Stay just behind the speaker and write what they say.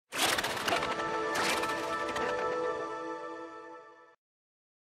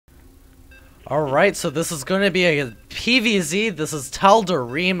Alright, so this is going to be a PVZ. This is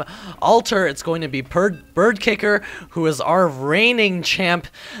Tal'Darim Alter. It's going to be Bird Kicker, who is our reigning champ,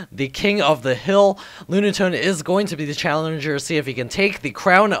 the king of the hill. Lunatone is going to be the challenger, see if he can take the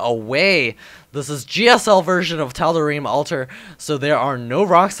crown away. This is GSL version of Tal'Darim Alter, so there are no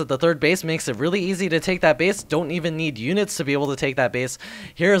rocks at the third base. Makes it really easy to take that base. Don't even need units to be able to take that base.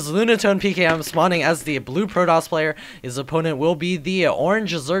 Here's Lunatone PKM spawning as the blue Protoss player. His opponent will be the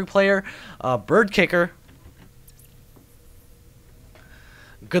orange Zerg player, Bird Kicker.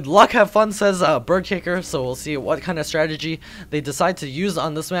 Good luck, have fun, says Bird Kicker. So we'll see what kind of strategy they decide to use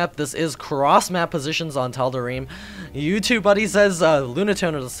on this map. This is cross-map positions on Tal'Darim. YouTube buddy says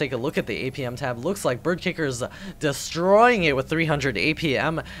Lunatone. Let's take a look at the APM tab. Looks like Bird Kicker is destroying it with 300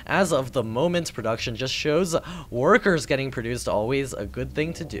 APM as of the moment. Production just shows workers getting produced. Always a good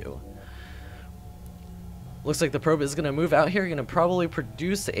thing to do. Looks like the probe is going to move out here. Going to probably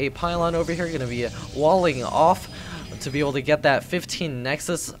produce a pylon over here. Going to be walling off to be able to get that 15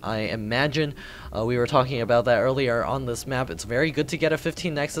 Nexus, I imagine. We were talking about that earlier on this map. It's very good to get a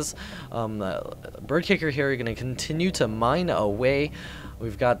 15 Nexus. Bird Kicker here, going to continue to mine away.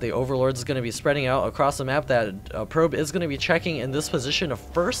 We've got the Overlords going to be spreading out across the map. That probe is going to be checking in this position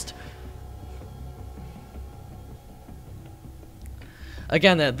first.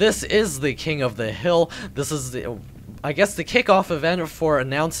 Again, this is the King of the Hill. This is the, I guess, the kickoff event for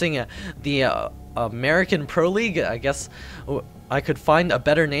announcing the American ProLeague. I guess I could find a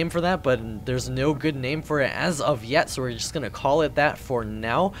better name for that, but there's no good name for it as of yet, so we're just gonna call it that for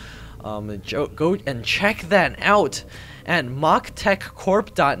now. Go and check that out at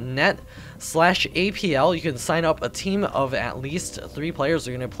mocktechcorp.net/APL. You can sign up a team of at least 3 players.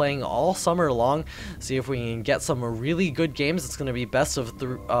 We're going to be playing all summer long. See if we can get some really good games. It's going to be best of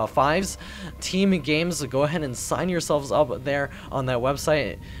 5s team games. Go ahead and sign yourselves up there on that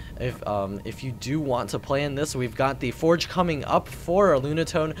website. If you do want to play in this, we've got the Forge coming up for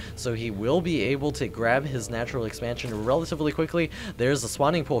Lunatone, so he will be able to grab his natural expansion relatively quickly. There's a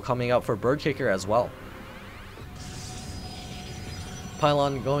spawning pool coming up for Bird Kicker as well.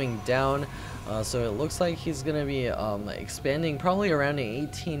 Pylon going down, so it looks like he's going to be expanding probably around an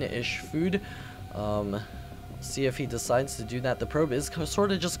 18-ish food. See if he decides to do that. The probe is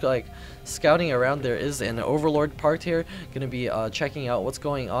sort of just like scouting around. There is an Overlord parked here, going to be checking out what's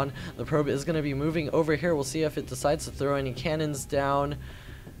going on. The probe is going to be moving over here. We'll see if it decides to throw any cannons down.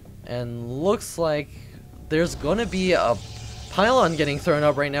 And looks like there's going to be a pylon getting thrown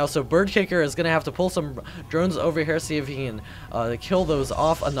up right now, so Bird Kicker is going to have to pull some drones over here, see if he can kill those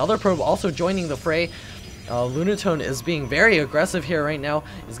off. Another probe also joining the fray. Lunatone is being very aggressive here right now.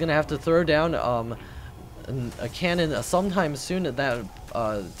 He's going to have to throw down a cannon sometime soon. That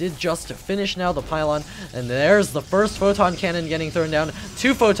did just finish now, the pylon, and there's the first photon cannon getting thrown down.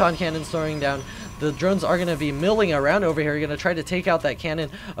 2 photon cannons throwing down. The drones are going to be milling around over here. You're going to try to take out that cannon.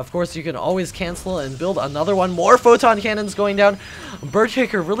 Of course, you can always cancel and build another one. More photon cannons going down. Bird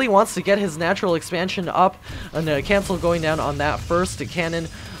Kicker really wants to get his natural expansion up, and cancel going down on that first cannon.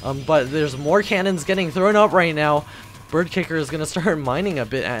 But there's more cannons getting thrown up right now. Bird Kicker is going to start mining a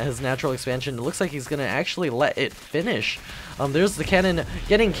bit at his natural expansion. It looks like he's going to actually let it finish. There's the cannon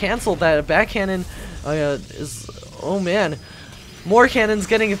getting canceled. That back cannon is... oh man. More cannons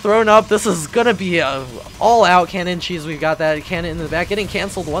getting thrown up. This is going to be all-out cannon cheese. We've got that cannon in the back getting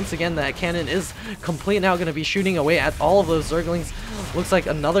canceled once again. That cannon is complete now, going to be shooting away at all of those Zerglings. Looks like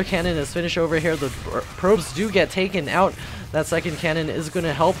another cannon is finished over here. The probes do get taken out. That second cannon is going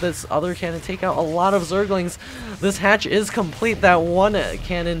to help this other cannon take out a lot of Zerglings. This hatch is complete. That one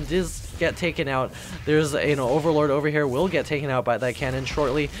cannon does get taken out. There's an Overlord over here, will get taken out by that cannon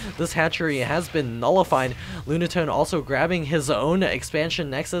shortly. This hatchery has been nullified. Lunatone also grabbing his own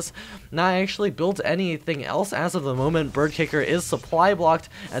expansion Nexus. Not actually built anything else as of the moment. Bird Kicker is supply blocked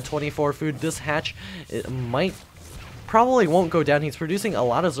at 24 food. This hatch, it probably won't go down. He's producing a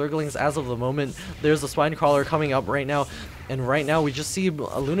lot of Zerglings as of the moment. There's a Spine Crawler coming up right now. And right now we just see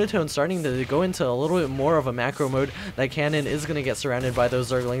Lunatone starting to go into a little bit more of a macro mode. That cannon is going to get surrounded by those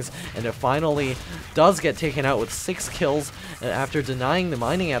Zerglings, and it finally does get taken out with 6 kills. After denying the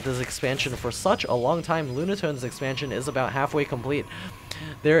mining at this expansion for such a long time, Lunatone's expansion is about halfway complete.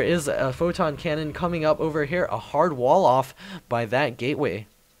 There is a photon cannon coming up over here, a hard wall off by that gateway.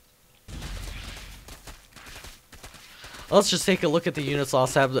 Let's just take a look at the units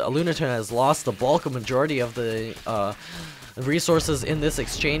lost. Lunatone has lost the bulk of majority of the resources in this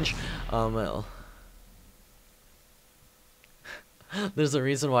exchange. There's a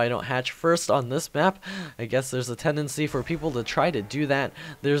reason why I don't hatch first on this map. I guess there's a tendency for people to try to do that.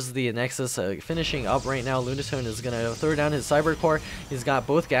 There's the Nexus finishing up right now. Lunatone is going to throw down his Cyber Core. He's got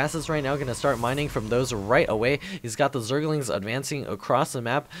both gases right now, going to start mining from those right away. He's got the Zerglings advancing across the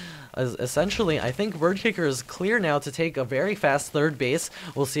map. Essentially, I think Birdkicker is clear now to take a very fast third base.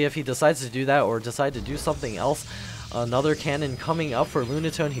 We'll see if he decides to do that or decide to do something else. Another cannon coming up for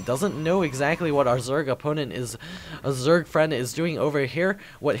Lunatone. He doesn't know exactly what our Zerg opponent is, a Zerg friend is doing over here.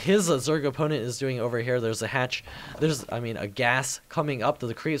 What his Zerg opponent is doing over here. There's a hatch. There's, I mean, a gas coming up.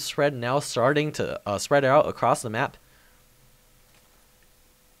 The creep spread now starting to spread out across the map.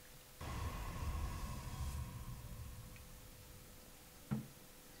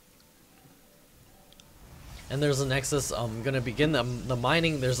 And there's a Nexus gonna begin the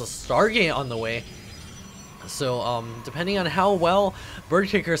mining. There's a Stargate on the way. So depending on how well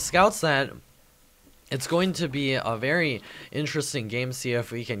Birdkicker scouts that, it's going to be a very interesting game. See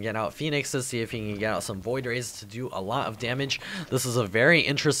if we can get out Phoenixes, see if he can get out some Void Rays to do a lot of damage. This is a very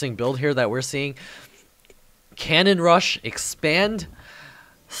interesting build here that we're seeing. Cannon Rush, Expand,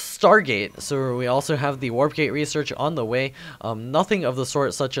 Stargate. So we also have the Warp Gate research on the way. Nothing of the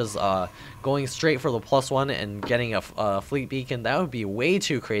sort such as going straight for the +1 and getting a fleet beacon. That would be way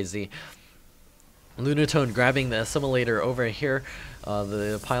too crazy. Lunatone grabbing the assimilator over here.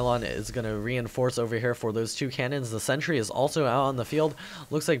 The pylon is going to reinforce over here for those two cannons. The sentry is also out on the field.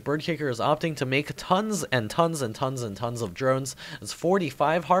 Looks like Birdkicker is opting to make tons and tons and tons and tons of drones. It's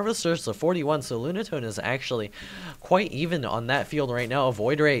 45 harvesters to 41, so Lunatone is actually quite even on that field right now. A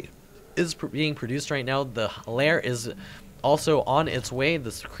Void Ray is being produced right now. The lair is also on its way.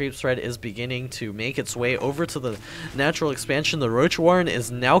 This creep thread is beginning to make its way over to the natural expansion. The Roach Warren is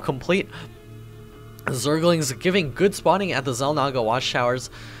now complete. Zerglings giving good spawning at the Zelnaga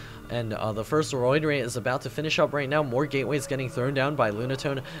watchtowers, and the first Void Ray is about to finish up right now. More gateways getting thrown down by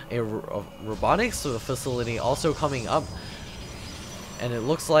Lunatone. A robotics facility also coming up, and it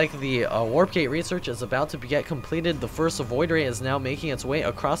looks like the Warp Gate research is about to get completed. The first Void Ray is now making its way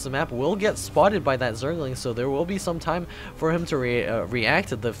across the map. Will get spotted by that Zergling, so there will be some time for him to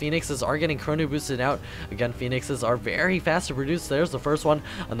react. The Phoenixes are getting chrono boosted out. Again, Phoenixes are very fast to produce. There's the first one.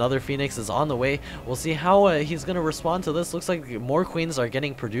 Another Phoenix is on the way. We'll see how he's going to respond to this. Looks like more Queens are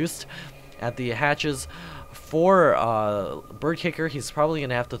getting produced at the hatches. For Birdkicker, he's probably going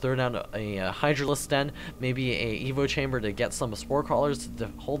to have to throw down a Hydralisk Den, maybe a Evo Chamber to get some Spore Crawlers to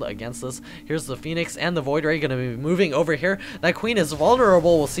hold against this. Here's the Phoenix and the Void Ray going to be moving over here. That Queen is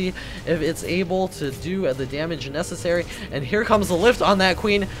vulnerable. We'll see if it's able to do the damage necessary. And here comes the lift on that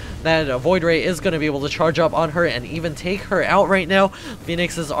Queen. That Void Ray is going to be able to charge up on her and even take her out right now.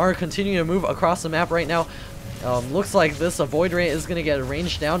 Phoenixes are continuing to move across the map right now. Looks like this Void Ray is going to get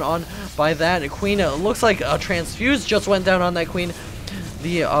ranged down on by that Queen. Looks like a Transfuse just went down on that Queen.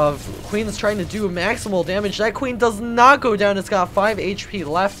 The Queen is trying to do maximal damage. That Queen does not go down. It's got 5 HP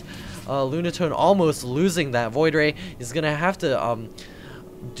left. Lunatone almost losing that Void Ray. He's going to have to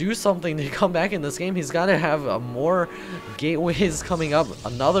do something to come back in this game. He's got to have more gateways coming up.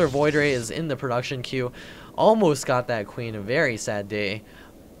 Another Void Ray is in the production queue. Almost got that Queen. A very sad day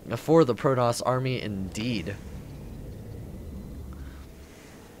for the Protoss army indeed.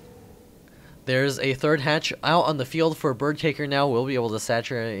 There's a third hatch out on the field for Birdkicker now. We'll be able to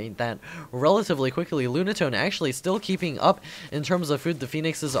saturate that relatively quickly. Lunatone actually still keeping up in terms of food. The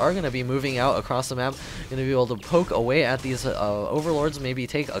Phoenixes are going to be moving out across the map. Going to be able to poke away at these Overlords, maybe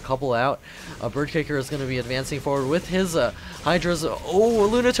take a couple out. Birdkicker is going to be advancing forward with his Hydras. Oh,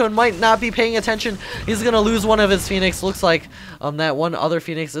 Lunatone might not be paying attention. He's going to lose one of his Phoenix. Looks like that one other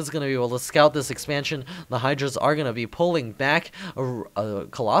Phoenix is going to be able to scout this expansion. The Hydras are going to be pulling back.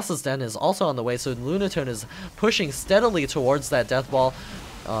 Colossus Den is also on the way, so Lunatone is pushing steadily towards that death ball.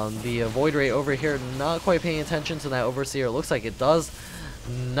 The Void Ray over here not quite paying attention to that Overseer. It looks like it does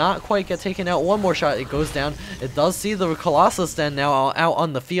not quite get taken out. One more shot, it goes down. It does see the Colossus Den now out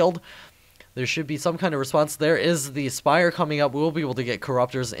on the field. There should be some kind of response. There is the Spire coming up. We'll be able to get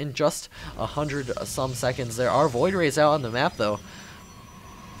Corruptors in just 100 some seconds. There are Void Rays out on the map though.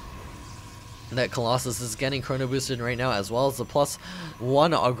 That Colossus is getting chrono boosted right now, as well as the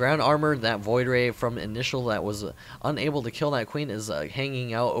 +1 ground armor. That Void Ray from initial that was unable to kill that Queen is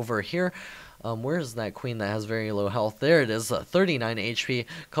hanging out over here. Where is that Queen that has very low health? There it is, 39 HP.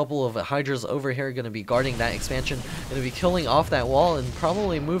 Couple of Hydras over here going to be guarding that expansion. Going to be killing off that wall and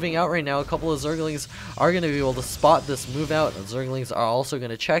probably moving out right now. A couple of Zerglings are going to be able to spot this move out. Zerglings are also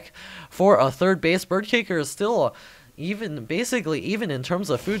going to check for a third base. Birdkicker is still basically even in terms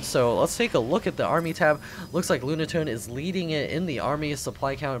of food. So let's take a look at the army tab. Looks like Lunatone is leading it in the army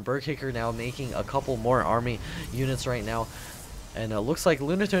supply count. Birdkicker now making a couple more army units right now. And it looks like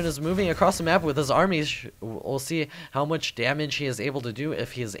Lunatone is moving across the map with his armies. We'll see how much damage he is able to do,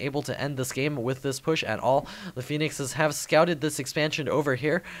 if he is able to end this game with this push at all. The Phoenixes have scouted this expansion over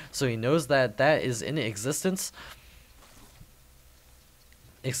here, so he knows that that is in existence.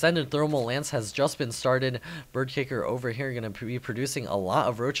 Extended Thermal Lance has just been started. Birdkicker over here going to be producing a lot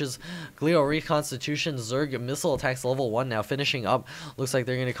of roaches. Glio Reconstitution, Zerg Missile Attacks level 1 now finishing up. Looks like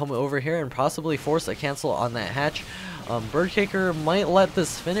they're going to come over here and possibly force a cancel on that hatch. Birdkicker might let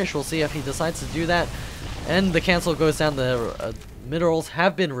this finish. We'll see if he decides to do that. And the cancel goes down. The minerals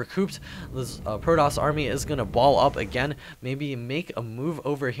have been recouped. This Protoss army is going to ball up again. Maybe make a move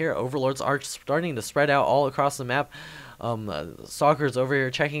over here. Overlords are starting to spread out all across the map. Stalker's over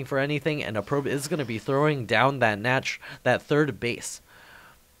here checking for anything, and a probe is going to be throwing down that third base.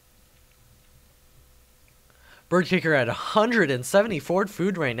 Birdkicker at 174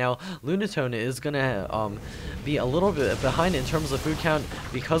 food right now. Lunatone is going to be a little bit behind in terms of food count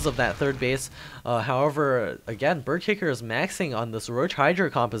because of that third base. However, again, Birdkicker is maxing on this Roach Hydra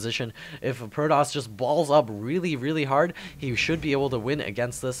composition. If Protoss just balls up really, really hard, he should be able to win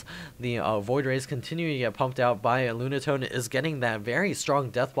against this. The Void Rays continuing to get pumped out by Lunatone is getting that very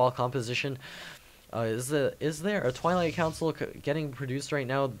strong Death Ball composition. Is there a Twilight Council getting produced right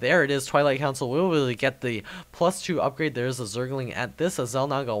now? There it is. Twilight Council will really get the +2 upgrade. There's a Zergling at this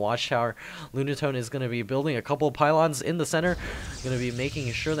Zelnaga Watchtower. Lunatone is going to be building a couple pylons in the center. Going to be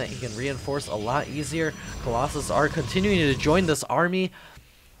making sure that he can reinforce a lot easier. Colossus are continuing to join this army.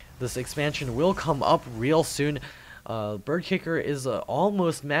 This expansion will come up real soon. Birdkicker is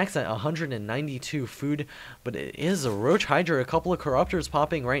almost max at 192 food, but it is a Roach Hydra, a couple of Corruptors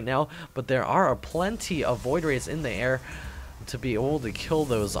popping right now, but there are plenty of Void Rays in the air to be able to kill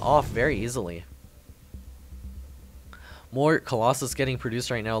those off very easily. More Colossus getting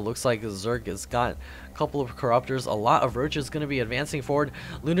produced right now. Looks like Zerg has got a couple of Corruptors. A lot of Roaches going to be advancing forward.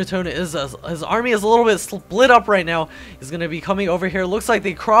 Lunatone is, his army is a little bit split up right now. He's going to be coming over here. Looks like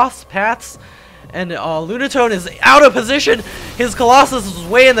they cross paths. And Lunatone is out of position. His Colossus is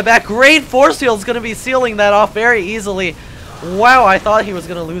way in the back. Great force field is going to be sealing that off very easily. Wow, I thought he was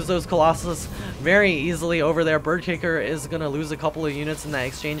going to lose those Colossus very easily over there. Birdkicker is going to lose a couple of units in that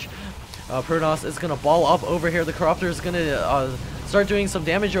exchange. Protoss is going to ball up over here. The Corruptor is going to start doing some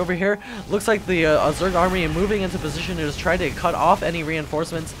damage over here. Looks like the Zerg army moving into position to just try to cut off any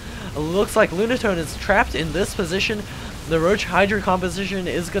reinforcements. Looks like Lunatone is trapped in this position. The Roach Hydra composition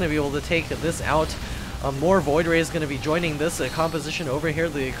is going to be able to take this out. More Void Ray is going to be joining this composition over here.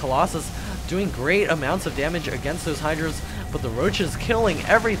 The Colossus doing great amounts of damage against those Hydras, but the Roach is killing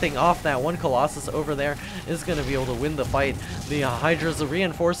everything off. That one Colossus over there is going to be able to win the fight. The Hydras are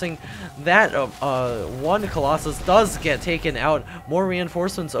reinforcing. That one Colossus does get taken out. More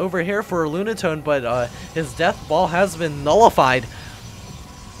reinforcements over here for Lunatone, but his Death Ball has been nullified.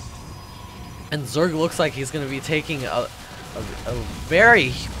 And Zerg looks like he's going to be taking a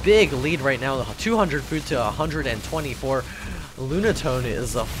very big lead right now, 200 food to 124. Lunatone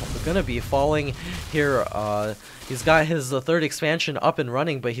is going to be falling here. He's got his third expansion up and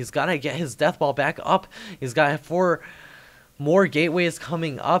running, but he's got to get his Death Ball back up. He's got 4 more gateways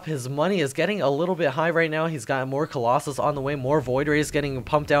coming up. His money is getting a little bit high right now. He's got more Colossus on the way, more Void Rays getting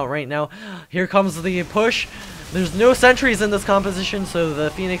pumped out right now. Here comes the push. There's no sentries in this composition, so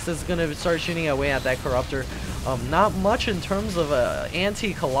the Phoenix is going to start shooting away at that Corruptor. Not much in terms of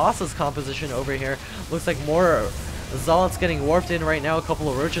anti-Colossus composition over here. Looks like more Zealots getting warped in right now. A couple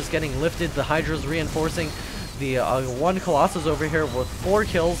of Roaches getting lifted. The Hydra's reinforcing. The one Colossus over here with 4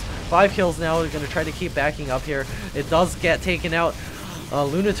 kills. 5 kills now. They're going to try to keep backing up here. It does get taken out.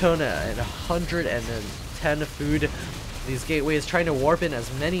 Lunatone at 110 food. These gateways trying to warp in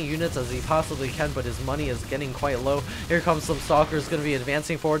as many units as he possibly can, but his money is getting quite low. Here comes some Stalkers going to be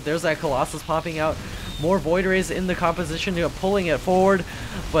advancing forward. There's that Colossus popping out. More Void Rays in the composition, pulling it forward,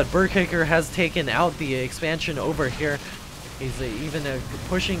 but Birdkicker has taken out the expansion over here. He's even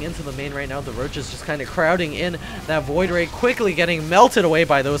pushing into the main right now. The Roach is just kind of crowding in. That Void Ray quickly getting melted away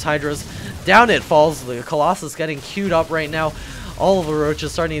by those Hydras. Down it falls. The Colossus getting queued up right now. All of the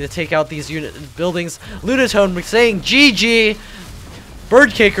Roaches starting to take out these buildings. Lunatone saying GG.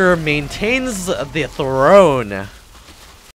 Birdkicker maintains the throne.